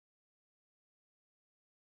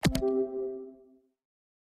Hello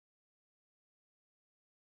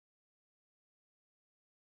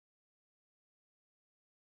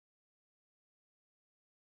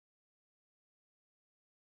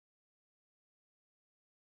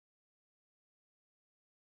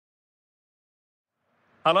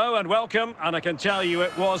and welcome, and I can tell you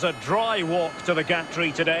it was a dry walk to the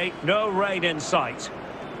gantry today, no rain in sight.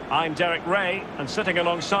 I'm Derek Ray, and sitting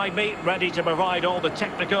alongside me, ready to provide all the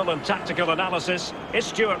technical and tactical analysis, is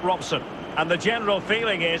Stuart Robson. And the general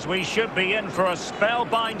feeling is we should be in for a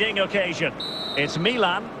spellbinding occasion. It's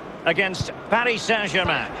Milan against Paris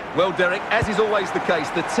Saint-Germain. Well, Derek, as is always the case,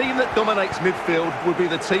 the team that dominates midfield will be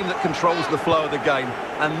the team that controls the flow of the game.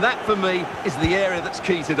 And that, for me, is the area that's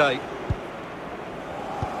key today.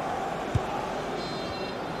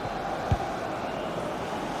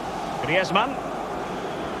 Griezmann.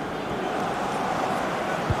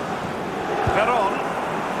 Perron.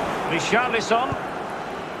 Richarlison.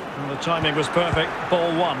 And the timing was perfect.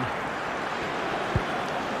 Ball one.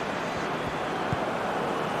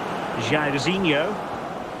 Jairzinho.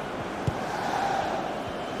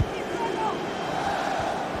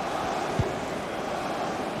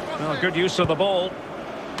 Well, good use of the ball.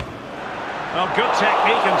 Well, good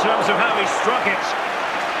technique in terms of how he struck it.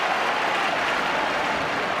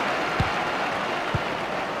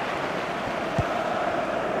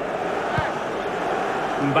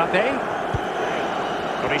 Mbappe.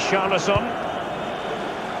 Richarlison.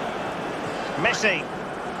 Messi.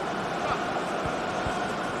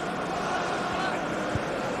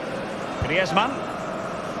 Griezmann.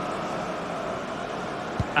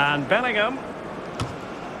 And Bellingham.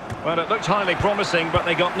 Well, it looked highly promising, but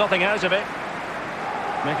they got nothing out of it.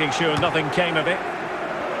 Making sure nothing came of it.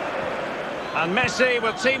 And Messi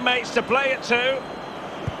with teammates to play it to.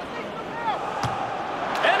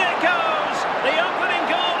 In it goes! The opening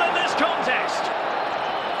goal in this contest.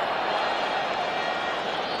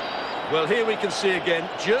 Well, here we can see again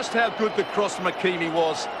just how good the cross from Hakimi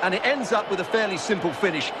was. And it ends up with a fairly simple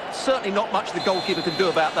finish. Certainly not much the goalkeeper can do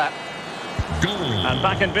about that. Goal. And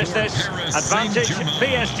back in business. Advantage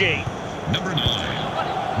PSG. Number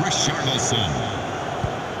 9, Richarlison.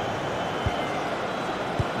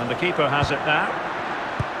 And the keeper has it now.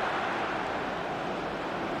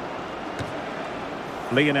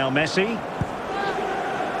 Lionel Messi.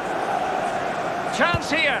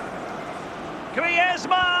 Chance here.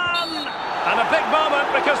 Griezmann! And a big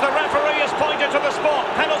moment because the referee has pointed to the spot.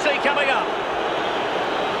 Penalty coming up.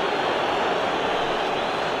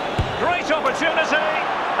 Great opportunity,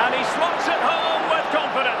 and he slots it home with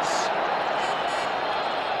confidence.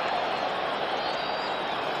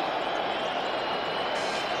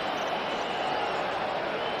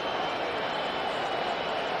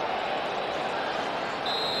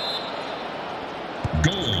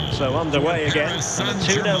 Goal. So underway again, and a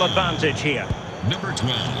 2-0 advantage here. Number 12,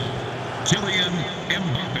 Kylian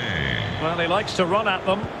Mbappe. Well, he likes to run at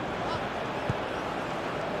them.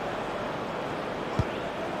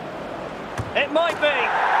 It might be,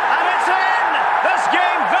 and it's in! This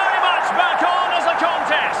game very much back on as a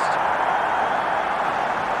contest.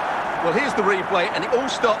 Well, here's the replay, and it all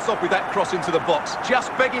starts off with that cross into the box,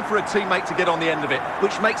 just begging for a teammate to get on the end of it,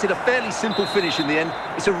 which makes it a fairly simple finish in the end.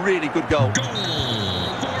 It's a really good goal.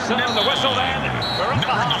 So the whistle then, we're at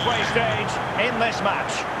the halfway stage in this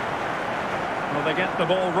match. Well, they get the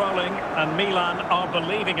ball rolling, and Milan are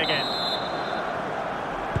believing again.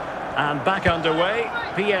 And back underway,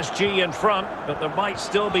 PSG in front, but there might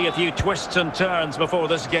still be a few twists and turns before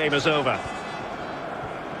this game is over.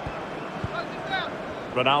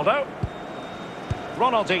 Ronaldo.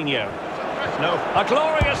 Ronaldinho. No, a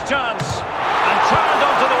glorious chance. And turned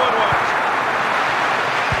onto the woodwork.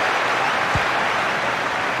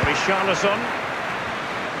 Richarlison.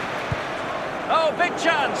 Oh, big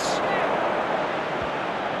chance.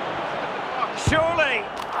 Surely.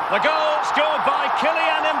 The goal scored by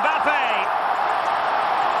Kylian Mbappe.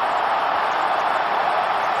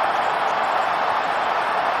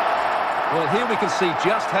 Well, here we can see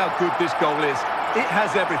just how good this goal is. It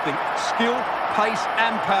has everything. Skill, pace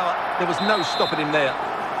and power. There was no stopping him there.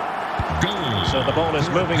 Goal. So the ball is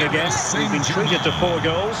moving again. We've been treated to 4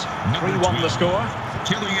 goals. 3-1 the score.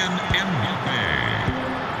 Kylian Mbappe.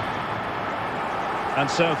 And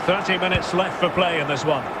so 30 minutes left for play in this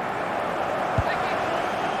one.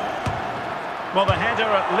 Well, the header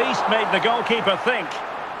at least made the goalkeeper think.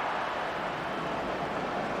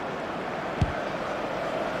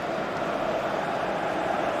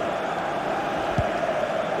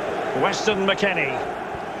 Weston McKennie.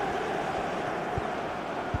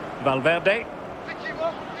 Valverde.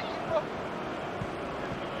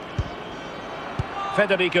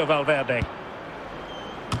 Federico Valverde.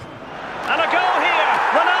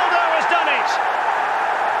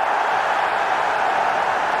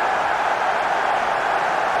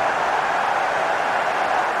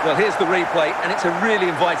 Well, here's the replay, and it's a really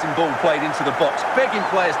inviting ball played into the box, begging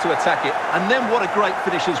players to attack it. And then what a great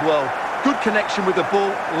finish as well. Good connection with the ball,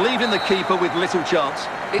 leaving the keeper with little chance.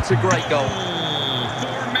 It's a great goal.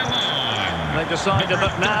 They've decided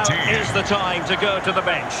that now is the time to go to the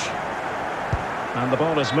bench. And the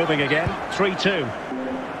ball is moving again, 3-2.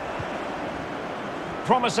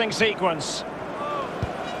 Promising sequence.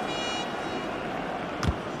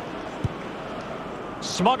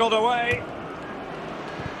 Smuggled away.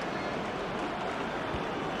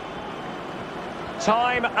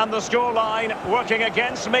 Time and the scoreline working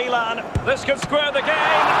against Milan. This could square the game.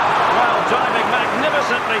 Well, diving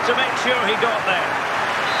magnificently to make sure he got there.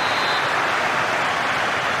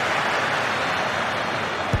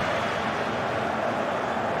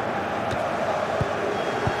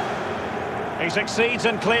 He succeeds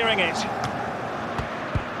in clearing it.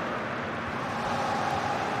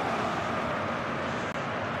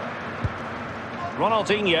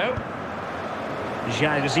 Ronaldinho.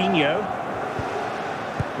 Jairzinho.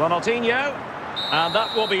 Ronaldinho. And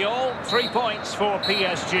that will be all. 3 points for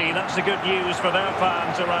PSG. That's the good news for their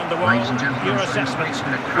fans around the world. Your assessment?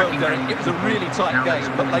 Well, Derek, it was a really tight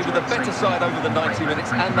game, but they were the better side over the 90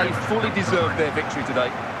 minutes, and they fully deserved their victory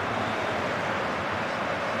today.